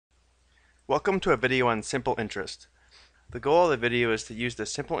Welcome to a video on simple interest. The goal of the video is to use the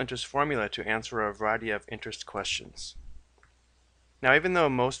simple interest formula to answer a variety of interest questions. Now, even though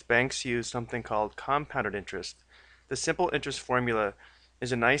most banks use something called compounded interest, the simple interest formula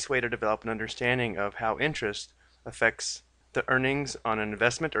is a nice way to develop an understanding of how interest affects the earnings on an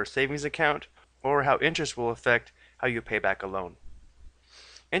investment or savings account, or how interest will affect how you pay back a loan.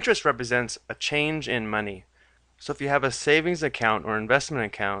 Interest represents a change in money. So if you have a savings account or investment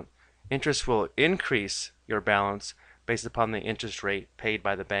account, interest will increase your balance based upon the interest rate paid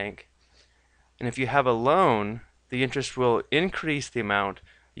by the bank. And if you have a loan, the interest will increase the amount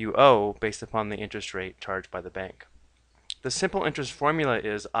you owe based upon the interest rate charged by the bank. The simple interest formula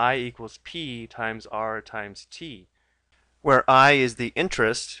is I equals P times R times T, where I is the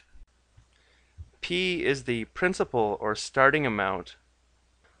interest, P is the principal or starting amount,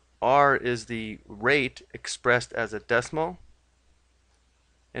 R is the rate expressed as a decimal,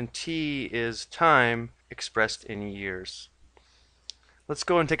 and T is time expressed in years. Let's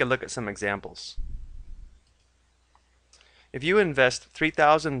go and take a look at some examples. If you invest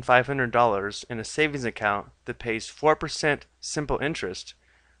 $3,500 in a savings account that pays 4% simple interest,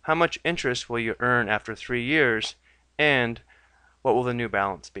 how much interest will you earn after 3 years, and what will the new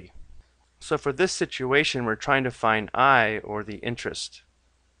balance be? So for this situation, we're trying to find I, or the interest.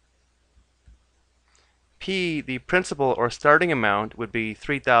 P, the principal or starting amount, would be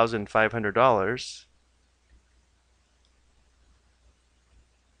 $3,500.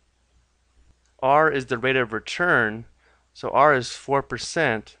 R is the rate of return, so R is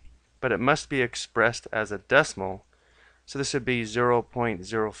 4%, but it must be expressed as a decimal, so this would be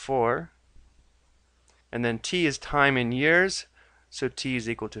 0.04. And then T is time in years, so T is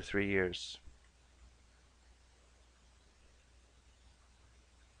equal to 3 years.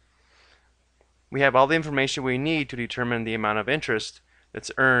 We have all the information we need to determine the amount of interest that's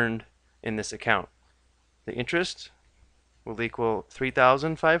earned in this account. The interest will equal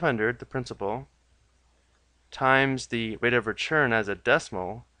 3,500, the principal, times the rate of return as a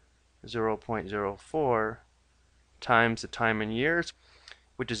decimal, 0.04, times the time in years,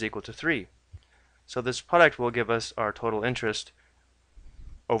 which is equal to 3. So this product will give us our total interest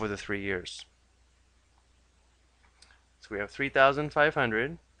over the 3 years. So we have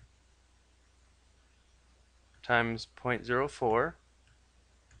 3,500 times 0.04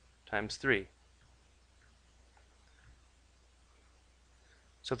 times 3.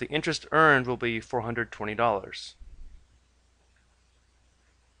 So the interest earned will be $420.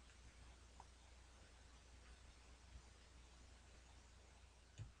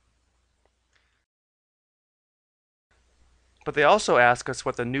 But they also ask us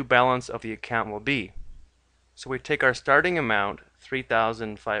what the new balance of the account will be. So we take our starting amount,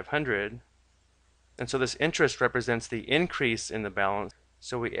 3,500, and so this interest represents the increase in the balance.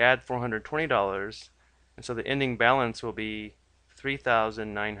 So we add $420, and so the ending balance will be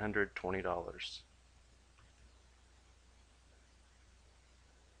 $3,920.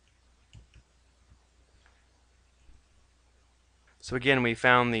 So again, we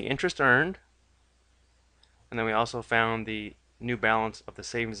found the interest earned, and then we also found the new balance of the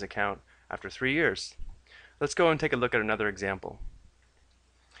savings account after 3 years. Let's go and take a look at another example.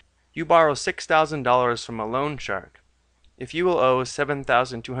 You borrow $6,000 from a loan shark. If you will owe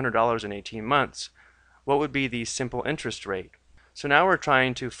 $7,200 in 18 months, what would be the simple interest rate? So now we're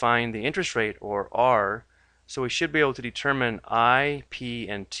trying to find the interest rate, or R, so we should be able to determine I, P,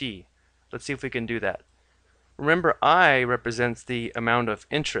 and T. Let's see if we can do that. Remember, I represents the amount of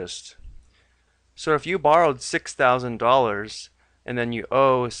interest. So if you borrowed $6,000 and then you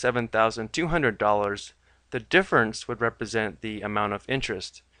owe $7,200, the difference would represent the amount of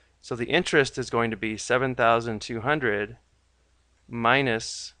interest. So the interest is going to be 7,200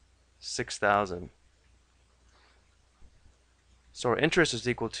 minus 6,000. So our interest is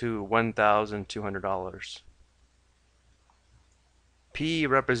equal to $1,200. P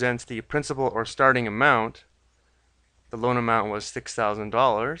represents the principal or starting amount. The loan amount was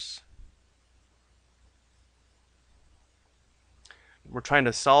 $6,000. We're trying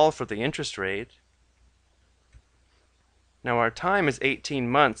to solve for the interest rate. Now our time is 18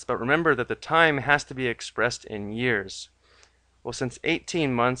 months, but remember that the time has to be expressed in years. Well, since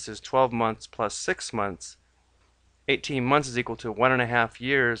 18 months is 12 months plus 6 months, 18 months is equal to 1.5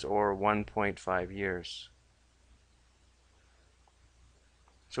 years, or 1.5 years.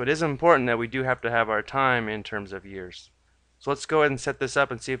 So it is important that we do have to have our time in terms of years. So let's go ahead and set this up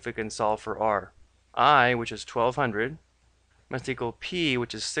and see if we can solve for R. I, which is 1,200, must equal P,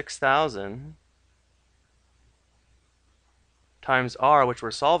 which is 6,000, times R, which we're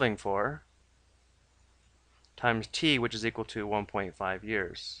solving for, times T, which is equal to 1.5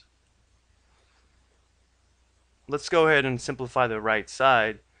 years. let's go ahead and simplify the right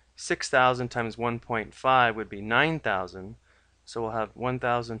side. 6,000 times 1.5 would be 9,000. So we'll have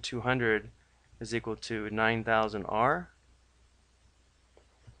 1,200 is equal to 9,000 R.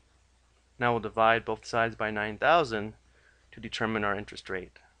 Now we'll divide both sides by 9,000 to determine our interest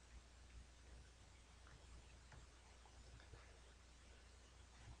rate.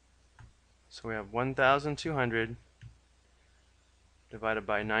 So we have 1,200 divided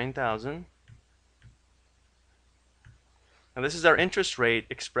by 9,000. Now this is our interest rate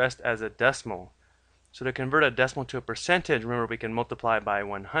expressed as a decimal. So to convert a decimal to a percentage, remember we can multiply by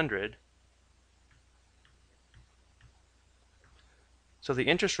 100. So the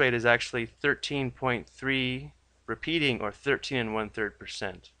interest rate is actually 13.3 repeating, or 13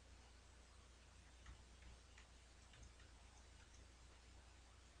 1/3%.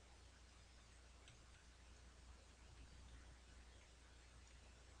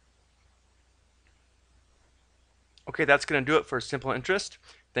 Okay, that's going to do it for simple interest.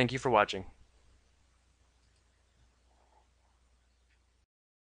 Thank you for watching.